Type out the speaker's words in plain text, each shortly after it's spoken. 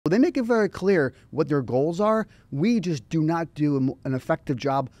They make it very clear what their goals are. We just do not do an effective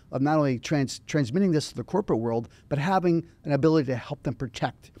job of not only transmitting this to the corporate world, but having an ability to help them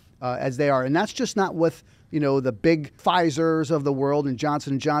protect as they are. And that's just not with the big Pfizers of the world and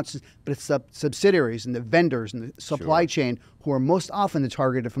Johnson & Johnson, but it's the subsidiaries and the vendors and the supply chain who are most often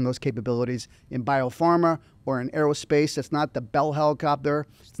targeted from those capabilities in biopharma or in aerospace. It's not the Bell helicopter.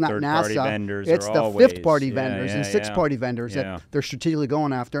 It's not NASA. Vendors it's the fifth-party vendors and sixth-party vendors that they're strategically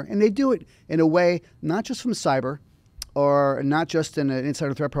going after. And they do it in a way not just from cyber or not just in an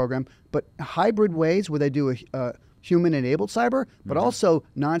insider threat program, but hybrid ways where they do a human-enabled cyber, but also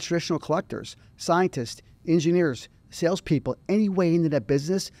non-traditional collectors, scientists, engineers, salespeople, any way into that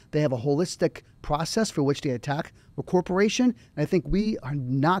business. They have a holistic process for which they attack a corporation. And I think we are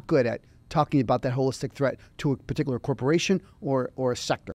not good at talking about that holistic threat to a particular corporation or a sector.